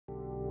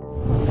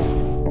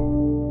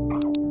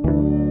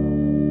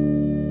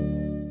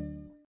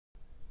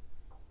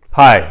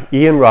Hi,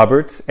 Ian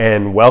Roberts,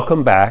 and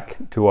welcome back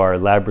to our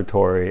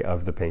laboratory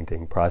of the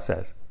painting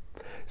process.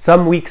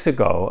 Some weeks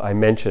ago, I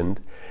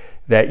mentioned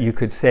that you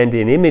could send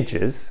in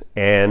images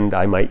and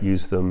I might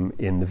use them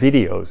in the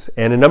videos.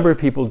 And a number of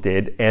people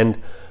did,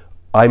 and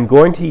I'm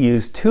going to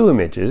use two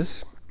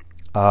images,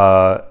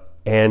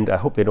 and I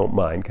hope they don't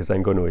mind because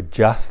I'm going to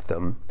adjust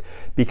them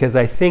because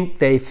I think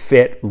they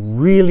fit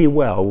really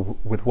well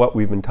with what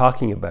we've been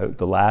talking about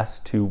the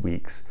last 2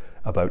 weeks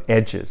about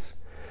edges.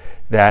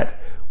 That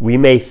we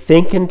may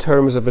think in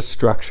terms of a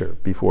structure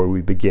before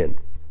we begin.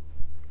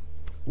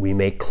 We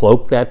may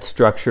cloak that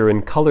structure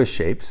in color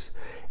shapes,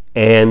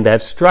 and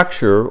that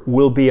structure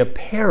will be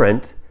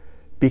apparent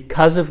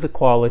because of the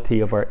quality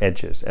of our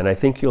edges. And I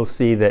think you'll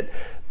see that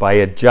by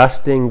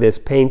adjusting this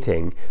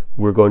painting,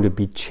 we're going to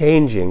be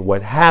changing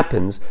what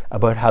happens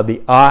about how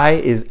the eye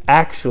is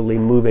actually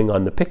moving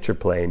on the picture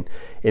plane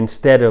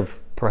instead of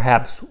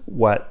perhaps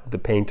what the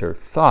painter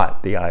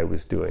thought the eye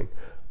was doing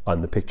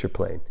on the picture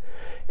plane.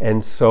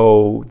 And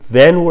so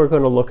then we're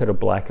going to look at a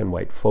black and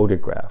white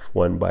photograph,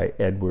 one by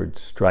Edward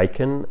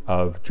Stryken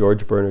of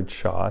George Bernard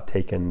Shaw,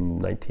 taken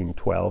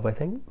 1912, I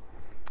think.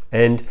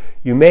 And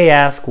you may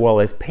ask, well,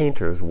 as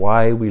painters,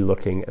 why are we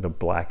looking at a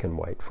black and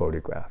white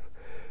photograph?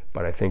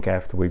 But I think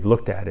after we've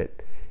looked at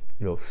it,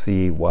 you'll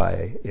see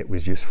why it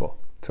was useful.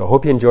 So I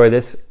hope you enjoy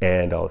this,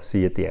 and I'll see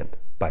you at the end.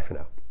 Bye for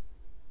now.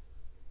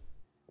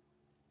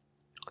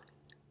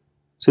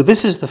 So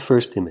this is the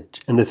first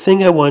image, and the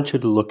thing I want you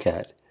to look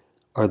at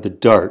are the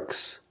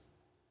darks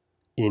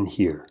in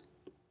here.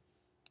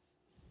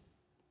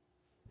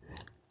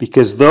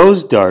 Because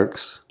those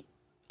darks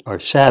are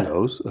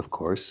shadows, of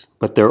course,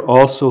 but they're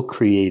also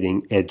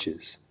creating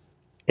edges.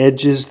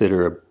 Edges that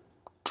are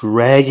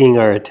dragging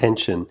our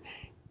attention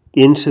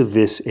into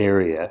this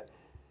area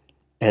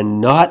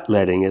and not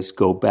letting us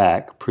go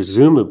back,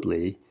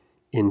 presumably,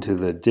 into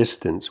the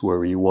distance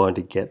where you want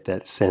to get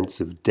that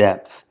sense of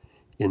depth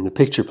in the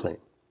picture plane.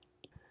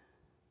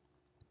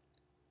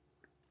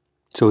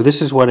 So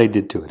this is what I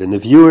did to it. And the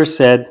viewer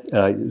said,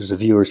 the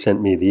viewer sent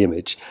me the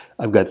image,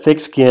 I've got thick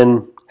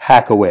skin,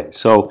 hack away.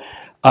 So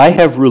I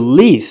have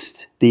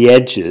released the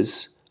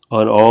edges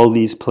on all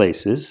these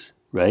places,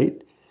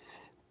 right,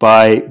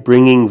 by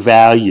bringing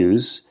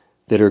values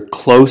that are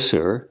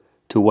closer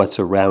to what's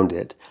around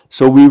it.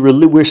 So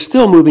we're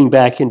still moving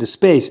back into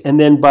space. And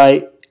then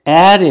by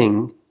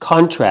adding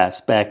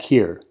contrast back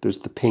here, there's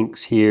the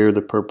pinks here,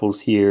 the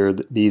purples here,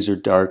 these are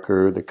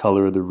darker, the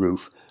color of the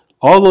roof,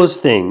 all those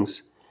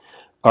things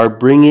are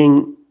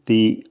bringing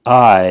the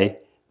eye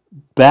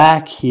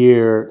back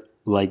here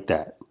like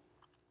that.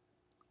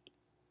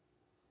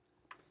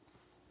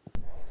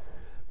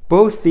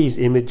 Both these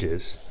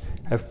images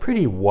have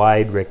pretty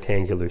wide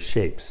rectangular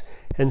shapes,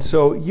 and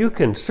so you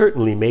can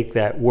certainly make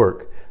that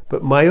work,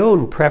 but my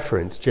own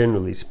preference,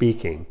 generally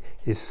speaking,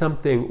 is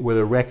something with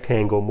a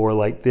rectangle more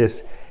like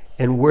this,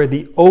 and where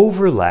the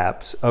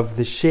overlaps of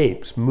the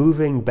shapes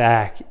moving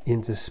back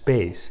into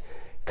space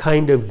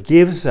kind of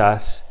gives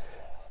us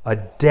a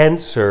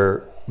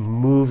denser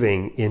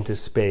moving into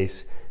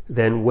space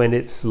than when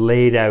it's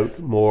laid out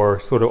more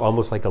sort of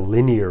almost like a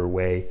linear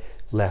way,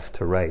 left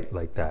to right,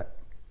 like that.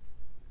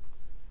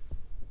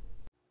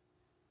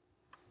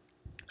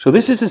 So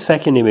this is the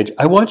second image.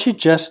 I want you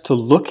just to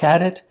look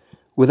at it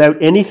without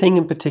anything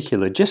in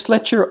particular. Just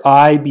let your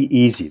eye be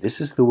easy. This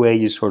is the way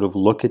you sort of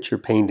look at your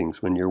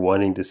paintings when you're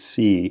wanting to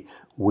see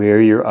where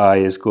your eye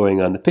is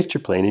going on the picture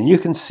plane. And you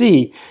can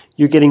see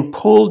you're getting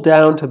pulled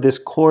down to this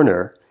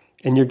corner,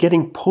 and you're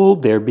getting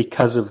pulled there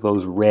because of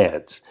those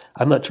reds.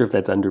 I'm not sure if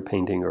that's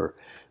underpainting or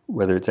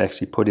whether it's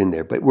actually put in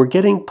there, but we're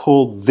getting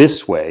pulled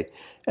this way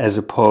as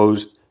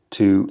opposed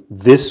to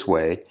this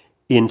way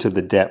into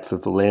the depth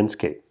of the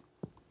landscape.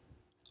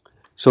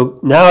 So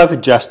now I've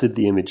adjusted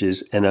the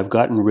images and I've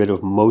gotten rid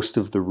of most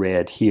of the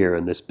red here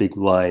and this big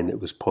line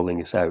that was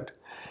pulling us out.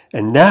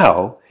 And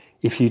now,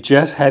 if you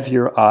just have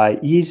your eye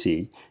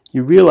easy,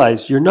 you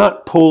realize you're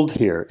not pulled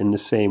here in the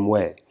same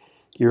way.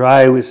 Your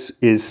eye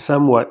is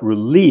somewhat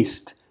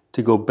released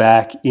to go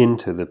back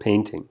into the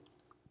painting.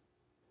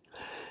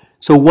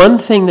 So one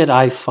thing that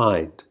I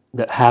find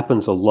that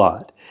happens a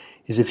lot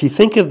is if you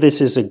think of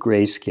this as a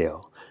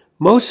grayscale,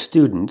 most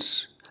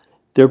students,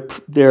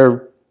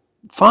 they're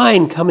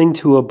fine coming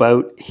to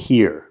about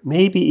here,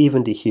 maybe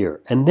even to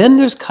here. And then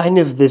there's kind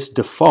of this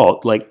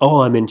default, like,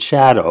 oh, I'm in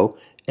shadow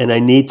and I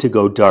need to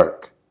go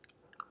dark.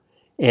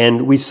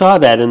 And we saw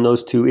that in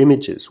those two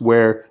images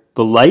where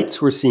the lights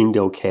seemed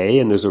okay,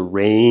 and there's a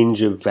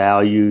range of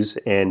values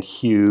and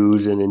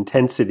hues and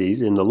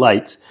intensities in the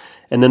lights,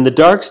 and then the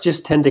darks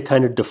just tend to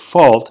kind of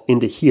default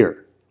into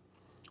here.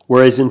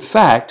 Whereas in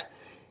fact,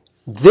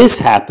 this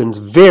happens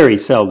very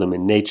seldom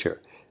in nature.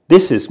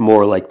 This is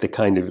more like the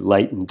kind of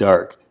light and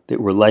dark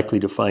that we're likely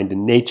to find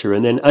in nature.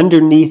 And then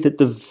underneath at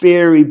the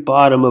very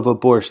bottom of a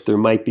bush, there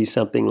might be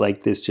something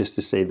like this just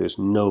to say there's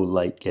no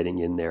light getting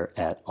in there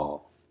at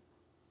all.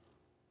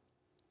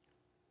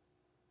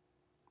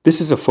 This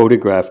is a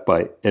photograph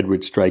by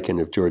Edward Stryken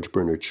of George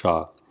Bernard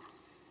Shaw.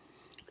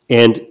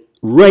 And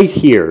right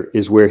here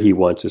is where he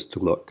wants us to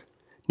look.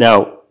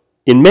 Now,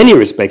 in many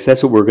respects,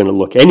 that's what we're going to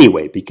look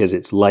anyway, because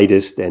it's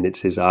lightest and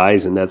it's his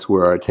eyes, and that's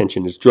where our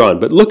attention is drawn.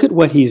 But look at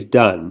what he's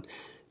done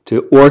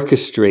to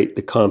orchestrate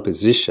the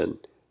composition.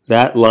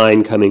 That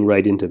line coming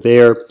right into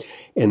there,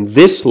 and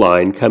this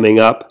line coming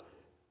up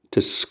to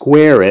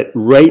square it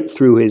right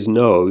through his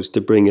nose to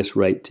bring us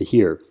right to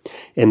here.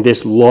 And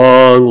this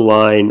long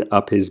line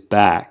up his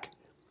back,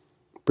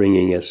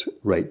 bringing us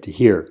right to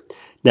here.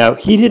 Now,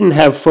 he didn't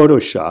have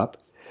Photoshop,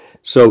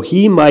 so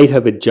he might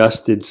have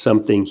adjusted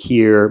something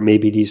here.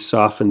 Maybe he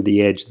softened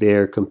the edge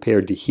there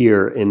compared to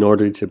here in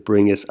order to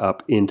bring us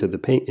up into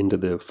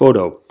the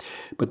photo.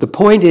 But the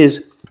point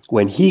is,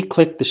 when he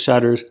clicked the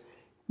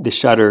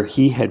shutter,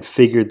 he had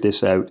figured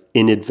this out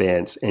in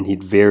advance, and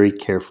he'd very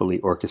carefully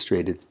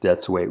orchestrated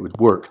that's the way it would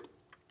work.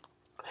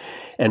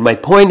 And my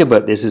point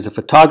about this is a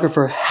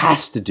photographer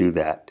has to do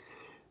that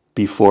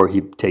before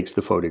he takes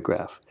the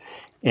photograph.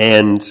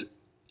 And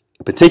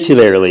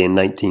particularly in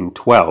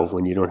 1912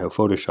 when you don't have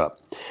Photoshop.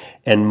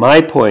 And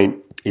my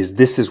point is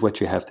this is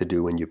what you have to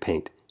do when you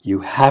paint.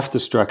 You have to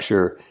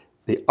structure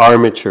the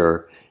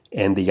armature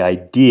and the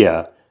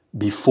idea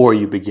before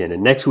you begin.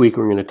 And next week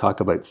we're going to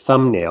talk about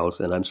thumbnails,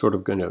 and I'm sort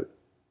of going to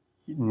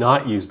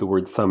not use the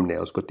word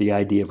thumbnails, but the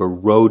idea of a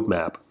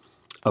roadmap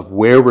of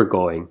where we're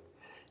going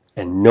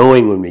and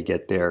knowing when we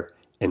get there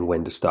and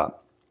when to stop.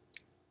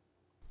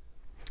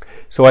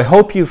 So I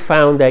hope you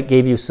found that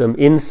gave you some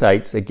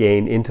insights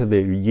again into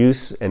the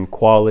use and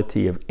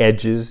quality of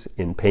edges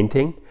in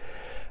painting.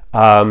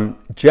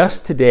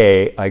 Just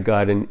today I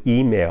got an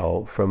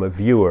email from a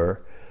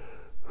viewer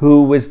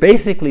who was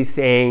basically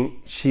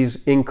saying she's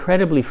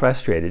incredibly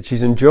frustrated.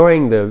 She's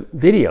enjoying the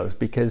videos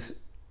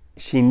because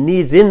she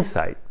needs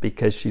insight,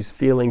 because she's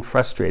feeling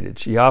frustrated.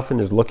 She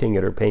often is looking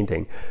at her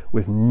painting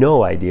with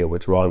no idea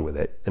what's wrong with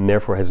it, and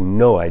therefore has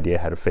no idea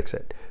how to fix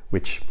it,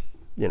 which,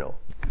 you know,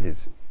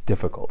 is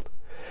difficult.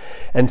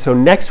 And so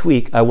next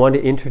week, I want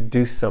to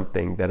introduce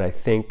something that I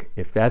think,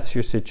 if that's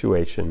your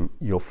situation,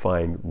 you'll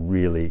find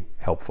really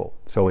helpful.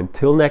 So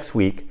until next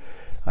week,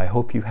 I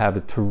hope you have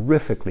a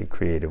terrifically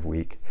creative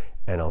week,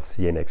 and I'll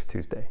see you next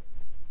Tuesday.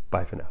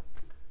 Bye for now.